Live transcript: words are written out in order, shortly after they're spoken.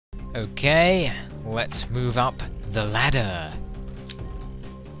Okay, let's move up the ladder.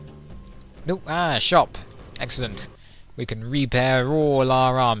 Nope, shop. Excellent. We can repair all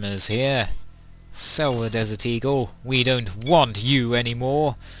our armors here. Sell the Desert Eagle. We don't want you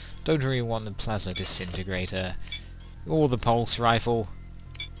anymore. Don't really want the plasma disintegrator. Or the pulse rifle.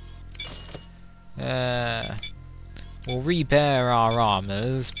 We'll repair our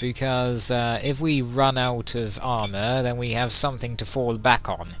armors, because if we run out of armor, then we have something to fall back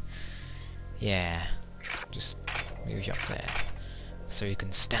on. Yeah. Just move you up there. So you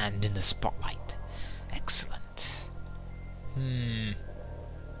can stand in the spotlight. Excellent.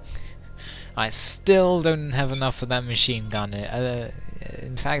 I still don't have enough for that machine gun.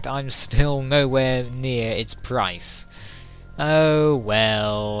 In fact, I'm still nowhere near its price. Oh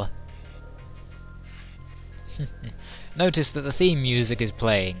well. Notice that the theme music is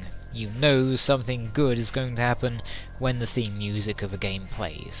playing. You know something good is going to happen when the theme music of a game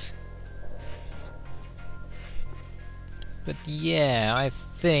plays. But yeah, I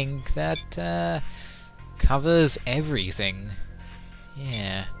think that covers everything.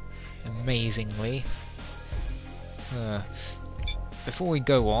 Yeah, amazingly. Before we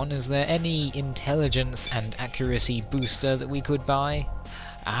go on, is there any intelligence and accuracy booster that we could buy?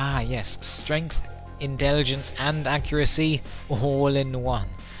 Ah yes, strength, intelligence and accuracy all in one.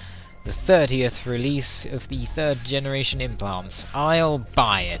 The 30th release of the 3rd generation implants. I'll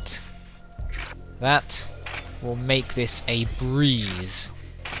buy it. That will make this a breeze.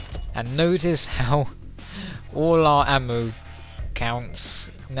 And notice how all our ammo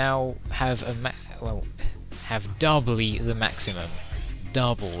counts now have have doubly the maximum.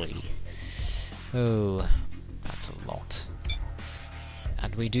 Doubly. Oh, that's a lot.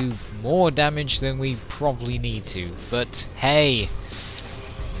 And we do more damage than we probably need to. But hey,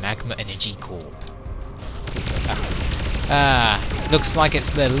 Magma Energy Corp. Looks like it's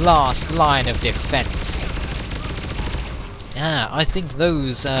the last line of defense. I think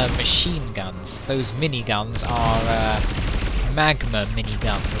those machine guns, those miniguns are magma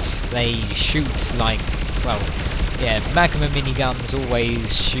miniguns. They shoot like, well, yeah, magma miniguns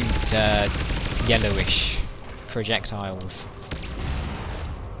always shoot yellowish projectiles.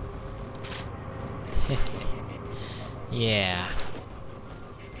 Yeah.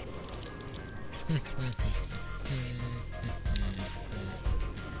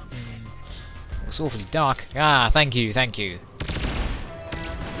 It's awfully dark. Thank you, thank you.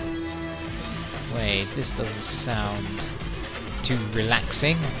 Wait, this doesn't sound too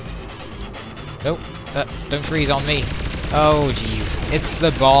relaxing. Nope, don't freeze on me. Oh jeez, it's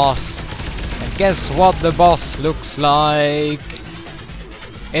the boss. And guess what the boss looks like?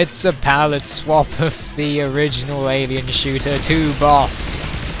 It's a palette swap of the original Alien Shooter 2 boss,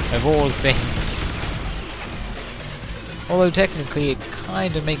 of all things. Although technically it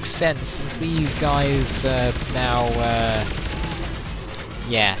kinda makes sense, since these guys now,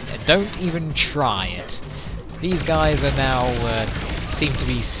 yeah, don't even try it. These guys are now, seem to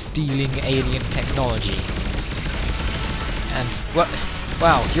be stealing alien technology. And, what?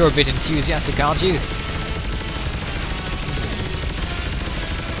 Wow, you're a bit enthusiastic, aren't you?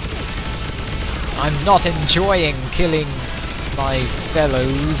 I'm not enjoying killing my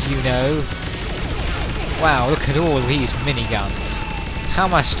fellows, you know. Wow, look at all these miniguns. How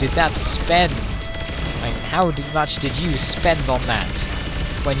much did that spend? I mean, how much did you spend on that?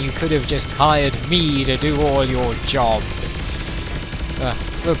 When you could have just hired me to do all your job.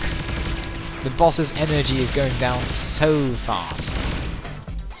 Look, the boss's energy is going down so fast.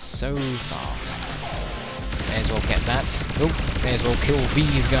 So fast. May as well get that. Oh, may as well kill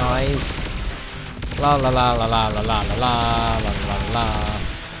these guys. La la la la la la la la la la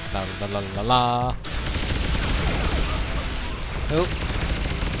la la la la la. Oh.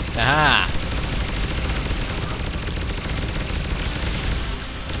 Aha.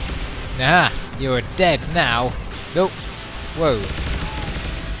 Aha. You're dead now. Nope. Whoa.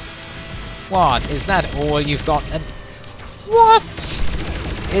 What? Is that all you've got? And what?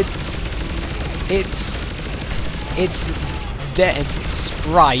 It's dead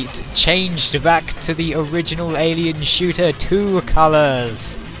sprite changed back to the original Alien Shooter 2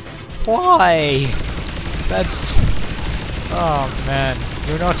 colours. Why? That's... Oh man,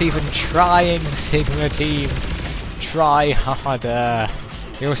 you're not even trying, Sigma Team. Try harder.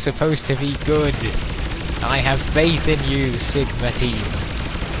 You're supposed to be good. I have faith in you, Sigma Team.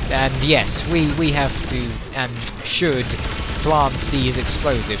 And yes, we have to and should plant these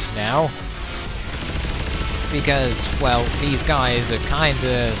explosives now. Because, well, these guys are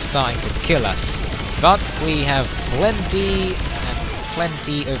kinda starting to kill us. But we have plenty and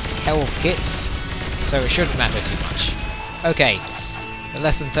plenty of health kits, so it shouldn't matter too much. Okay,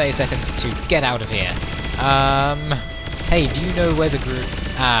 less than 30 seconds to get out of here. Hey, do you know where the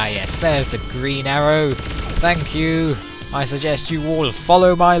Ah, yes, there's the green arrow. Thank you. I suggest you all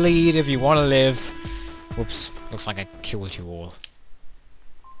follow my lead if you want to live. Whoops, looks like I killed you all.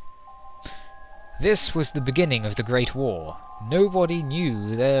 This was the beginning of the Great War. Nobody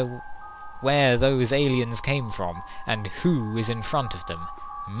knew where those aliens came from, and who is in front of them.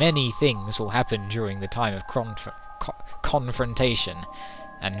 Many things will happen during the time of confrontation,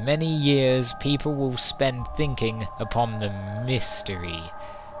 and many years people will spend thinking upon the mystery.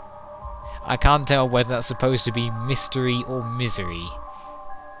 I can't tell whether that's supposed to be mystery or misery.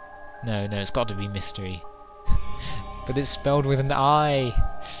 No, it's got to be mystery. But it's spelled with an I.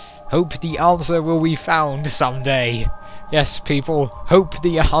 Hope the answer will be found someday. Yes, people, hope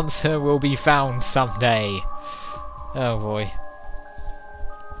the answer will be found someday. Oh boy.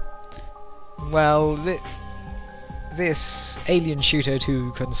 Well, this Alien Shooter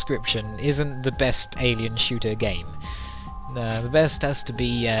 2 Conscription isn't the best Alien Shooter game. No, the best has to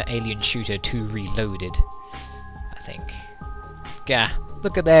be Alien Shooter 2 Reloaded, I think. Gah,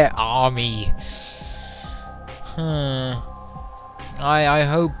 look at their army. I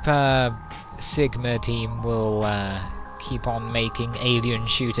hope Sigma team will keep on making Alien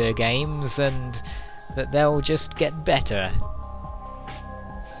Shooter games, and that they'll just get better.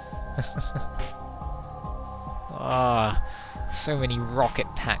 Ah, so many rocket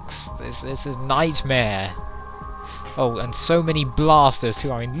packs. This is a nightmare. Oh, and so many blasters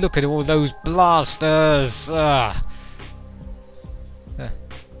too. I mean, look at all those blasters!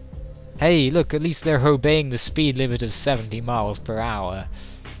 Hey, look, at least they're obeying the speed limit of 70 miles per hour.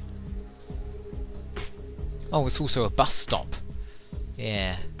 Oh, it's also a bus stop.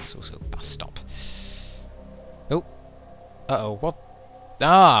 Yeah, it's also a bus stop. Oh. Uh-oh, what?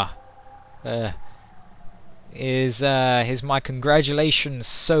 Ah! Is my congratulations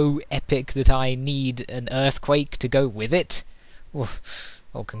so epic that I need an earthquake to go with it? Well,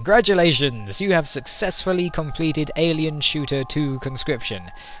 congratulations! You have successfully completed Alien Shooter 2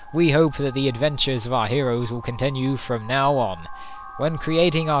 Conscription. We hope that the adventures of our heroes will continue from now on. When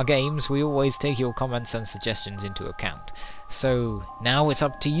creating our games, we always take your comments and suggestions into account. So, now it's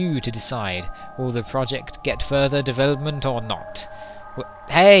up to you to decide, will the project get further development or not?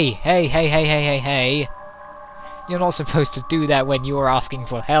 Hey! You're not supposed to do that when you're asking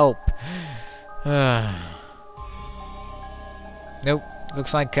for help. Nope.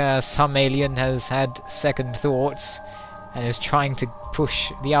 Looks like some alien has had second thoughts and is trying to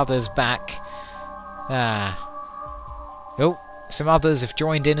push the others back. Oh, some others have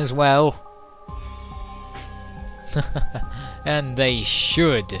joined in as well. And they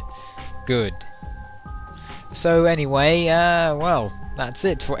should. Good. So anyway, well, that's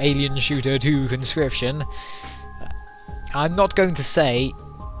it for Alien Shooter 2 Conscription. I'm not going to say...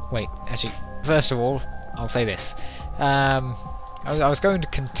 Wait, actually, first of all, I'll say this. I was going to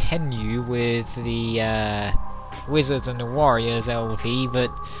continue with the Wizards and the Warriors LP, but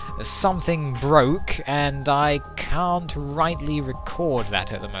something broke, and I can't rightly record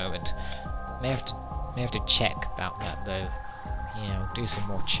that at the moment. May have to check about that, though. Yeah, I'll do some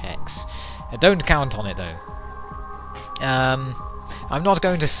more checks. Don't count on it, though. I'm not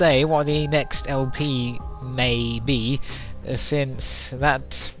going to say what the next LP may be, since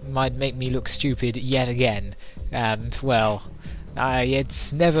that might make me look stupid yet again. And, well,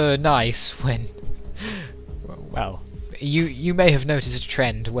 it's never nice when... Well, you may have noticed a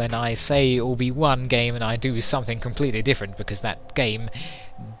trend when I say it will be one game and I do something completely different because that game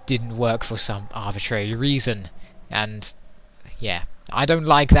didn't work for some arbitrary reason. And, yeah, I don't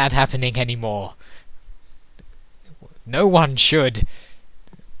like that happening anymore. No one should.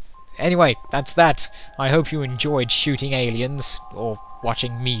 Anyway, that's that. I hope you enjoyed shooting aliens, or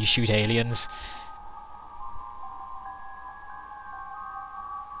watching me shoot aliens.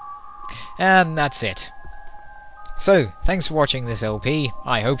 And that's it. So, thanks for watching this LP.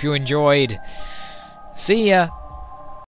 I hope you enjoyed. See ya!